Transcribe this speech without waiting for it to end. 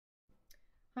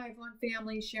Hi, Vaughn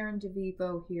family. Sharon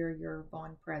DeVivo here, your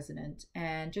Vaughn president,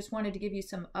 and just wanted to give you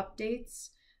some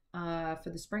updates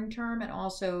for the spring term and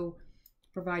also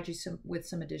provide you with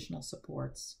some additional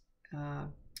supports. Uh,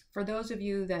 for those of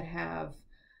you that have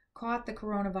caught the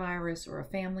coronavirus or a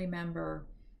family member,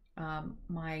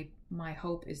 my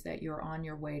hope is that you're on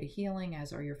your way to healing,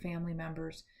 as are your family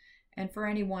members. And for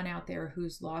anyone out there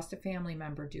who's lost a family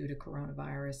member due to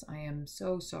coronavirus, I am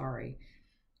so sorry,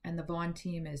 and the Vaughn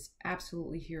team is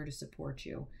absolutely here to support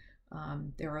you.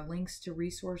 There are links to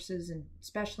resources, and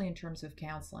especially in terms of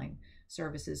counseling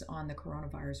services, on the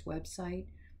coronavirus website,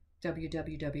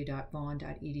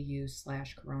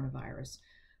 www.vaughn.edu/coronavirus.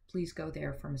 Please go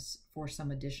there for some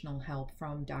additional help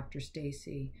from Dr.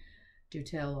 Stacy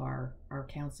Dutil, our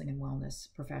counseling and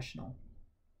wellness professional.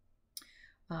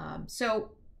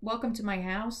 So welcome to my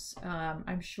house.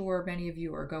 I'm sure many of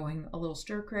you are going a little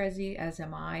stir crazy, as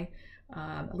am I.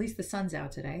 At least the sun's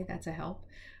out today. That's a help.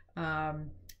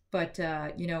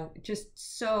 Just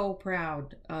so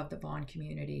proud of the Vaughn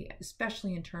community,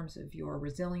 especially in terms of your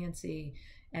resiliency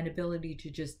and ability to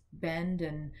just bend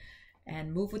and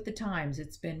move with the times.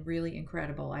 It's been really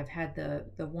incredible. I've had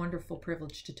the wonderful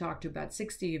privilege to talk to about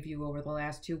 60 of you over the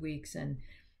last 2 weeks, and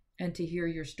to hear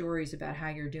your stories about how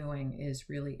you're doing is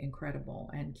really incredible,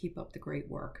 and keep up the great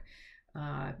work.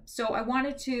 So I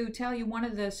wanted to tell you one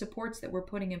of the supports that we're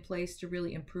putting in place to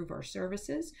really improve our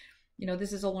services. You know,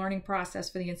 this is a learning process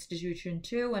for the institution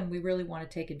too, and we really want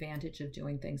to take advantage of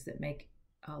doing things that make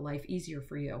life easier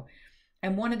for you.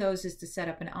 And one of those is to set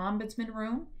up an ombudsman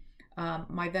room.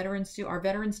 Our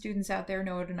veteran students out there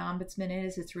know what an ombudsman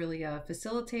is. It's really a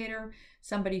facilitator,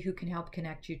 somebody who can help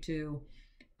connect you to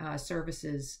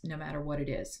services no matter what it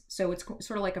is. So it's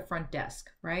sort of like a front desk,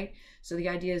 right? So the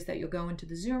idea is that you'll go into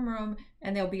the Zoom room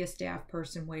and there'll be a staff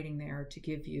person waiting there to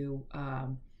give you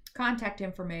contact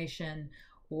information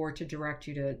or to direct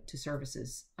you to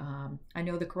services. I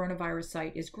know the coronavirus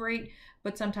site is great,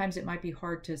 but sometimes it might be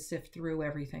hard to sift through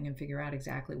everything and figure out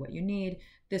exactly what you need.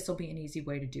 This will be an easy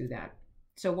way to do that.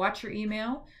 So watch your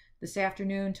email this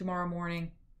afternoon, tomorrow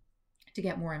morning, to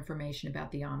get more information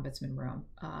about the Ombudsman Room,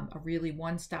 a really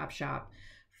one-stop shop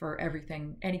for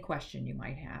everything, any question you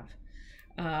might have.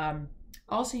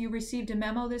 Also, you received a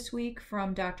memo this week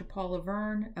from Dr. Paula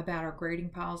Vaughn about our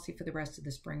grading policy for the rest of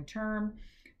the spring term.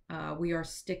 We are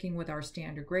sticking with our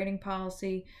standard grading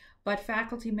policy, but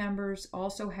faculty members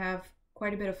also have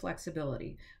quite a bit of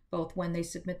flexibility, both when they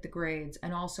submit the grades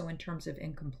and also in terms of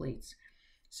incompletes.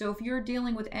 So if you're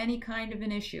dealing with any kind of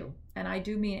an issue, and I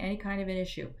do mean any kind of an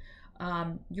issue,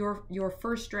 your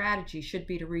first strategy should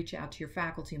be to reach out to your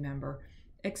faculty member,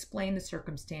 explain the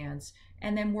circumstance,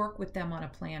 and then work with them on a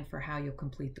plan for how you'll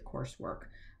complete the coursework.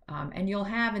 And you'll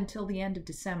have until the end of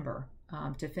December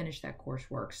to finish that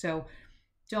coursework. So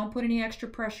don't put any extra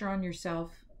pressure on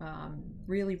yourself.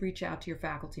 Really reach out to your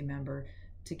faculty member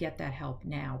to get that help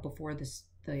now before the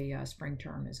spring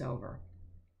term is over.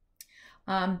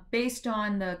 Based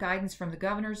on the guidance from the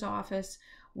governor's office,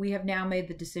 we have now made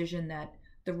the decision that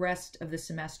the rest of the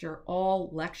semester,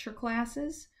 all lecture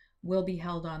classes will be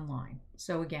held online.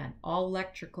 So again, all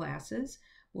lecture classes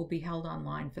will be held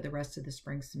online for the rest of the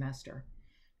spring semester.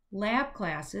 Lab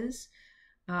classes,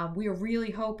 we are really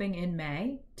hoping in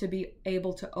May to be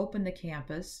able to open the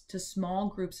campus to small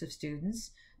groups of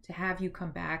students to have you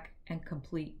come back and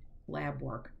complete lab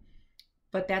work.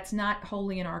 But that's not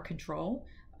wholly in our control,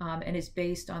 and is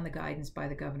based on the guidance by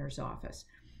the governor's office.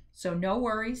 So no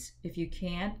worries if you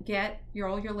can't get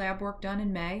all your lab work done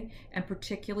in May, and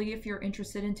particularly if you're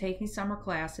interested in taking summer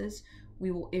classes,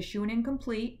 we will issue an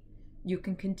incomplete. You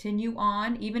can continue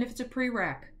on, even if it's a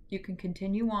prereq, you can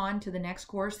continue on to the next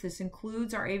course. This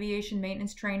includes our aviation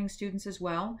maintenance training students as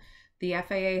well. The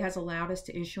FAA has allowed us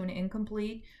to issue an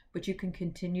incomplete, but you can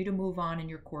continue to move on in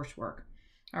your coursework.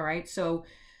 All right, so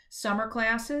summer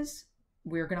classes,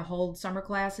 we're going to hold summer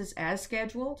classes as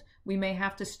scheduled. We may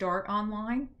have to start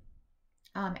online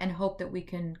and hope that we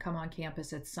can come on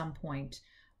campus at some point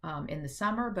in the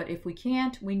summer. But if we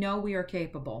can't, we know we are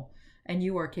capable, and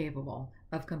you are capable,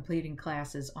 of completing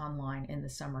classes online in the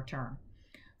summer term.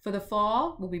 For the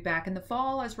fall, we'll be back in the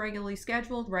fall as regularly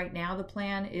scheduled. Right now, the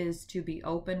plan is to be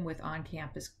open with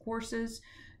on-campus courses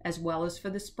as well as for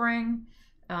the spring.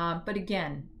 But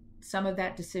again, some of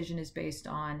that decision is based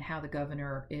on how the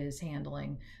governor is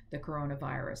handling the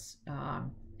coronavirus.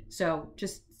 So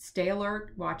just stay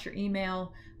alert, watch your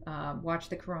email, watch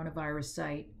the coronavirus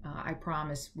site. I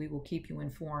promise we will keep you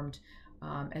informed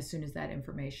as soon as that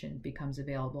information becomes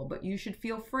available. But you should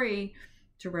feel free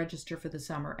to register for the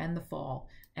summer and the fall,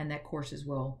 and that courses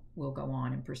will go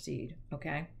on and proceed,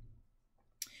 okay?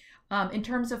 In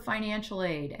terms of financial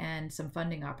aid and some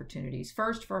funding opportunities,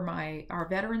 first for our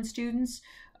veteran students,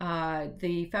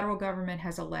 the federal government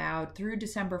has allowed through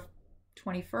December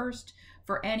 21st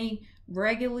for any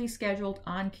regularly scheduled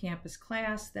on-campus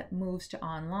class that moves to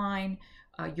online,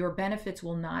 your benefits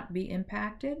will not be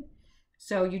impacted.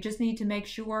 So you just need to make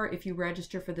sure if you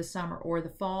register for the summer or the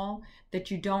fall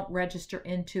that you don't register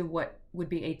into what would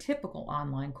be a typical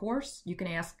online course. You can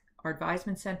ask our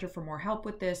advisement center for more help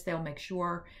with this. They'll make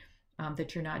sure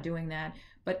that you're not doing that.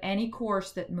 But any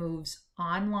course that moves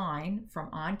online from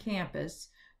on campus,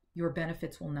 your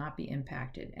benefits will not be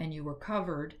impacted, and you are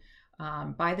covered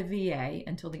by the VA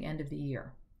until the end of the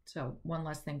year. So one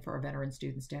less thing for our veteran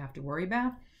students to have to worry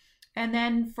about. And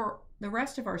then for the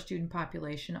rest of our student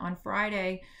population, on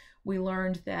Friday, we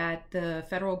learned that the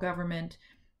federal government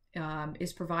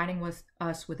is providing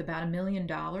us with about $1 million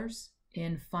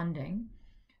in funding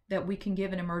that we can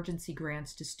give in emergency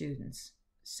grants to students.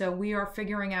 So we are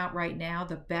figuring out right now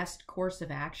the best course of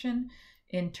action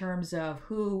in terms of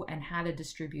who and how to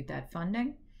distribute that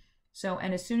funding. So,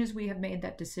 and as soon as we have made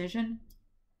that decision,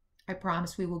 I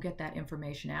promise we will get that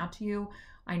information out to you.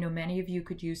 I know many of you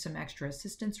could use some extra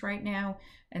assistance right now,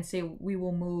 and say we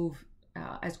will move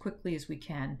as quickly as we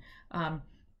can.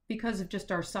 Because of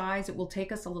just our size, it will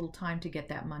take us a little time to get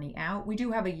that money out. We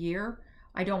do have a year.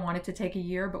 I don't want it to take a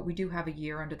year, but we do have a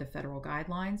year under the federal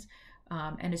guidelines.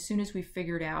 And as soon as we've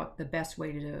figured out the best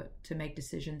way to make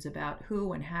decisions about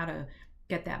who and how to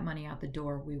get that money out the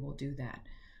door, we will do that.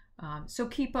 So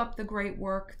keep up the great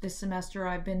work this semester.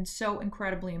 I've been so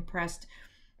incredibly impressed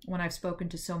when I've spoken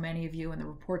to so many of you and the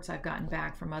reports I've gotten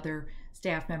back from other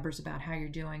staff members about how you're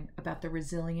doing, about the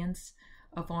resilience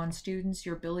of Vaughn students,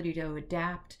 your ability to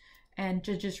adapt and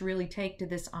to just really take to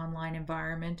this online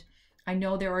environment. I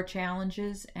know there are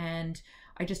challenges, and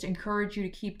I just encourage you to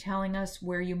keep telling us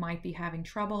where you might be having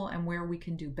trouble and where we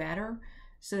can do better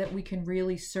so that we can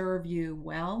really serve you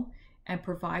well and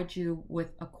provide you with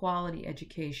a quality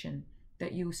education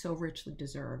that you so richly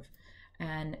deserve.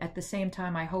 And at the same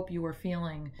time, I hope you are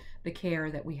feeling the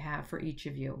care that we have for each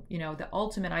of you. You know, the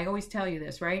ultimate, I always tell you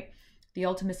this, right? The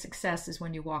ultimate success is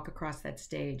when you walk across that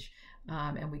stage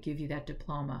and we give you that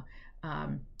diploma.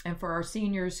 And for our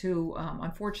seniors who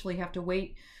unfortunately have to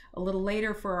wait a little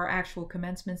later for our actual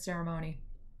commencement ceremony,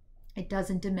 it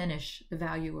doesn't diminish the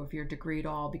value of your degree at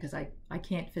all, because I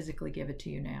can't physically give it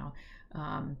to you now.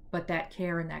 But that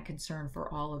care and that concern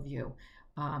for all of you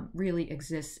really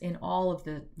exists in all of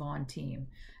the Vaughn team.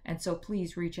 And so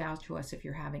please reach out to us if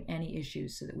you're having any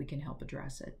issues so that we can help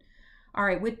address it. All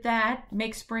right, with that,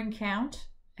 make spring count,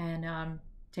 and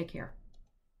take care.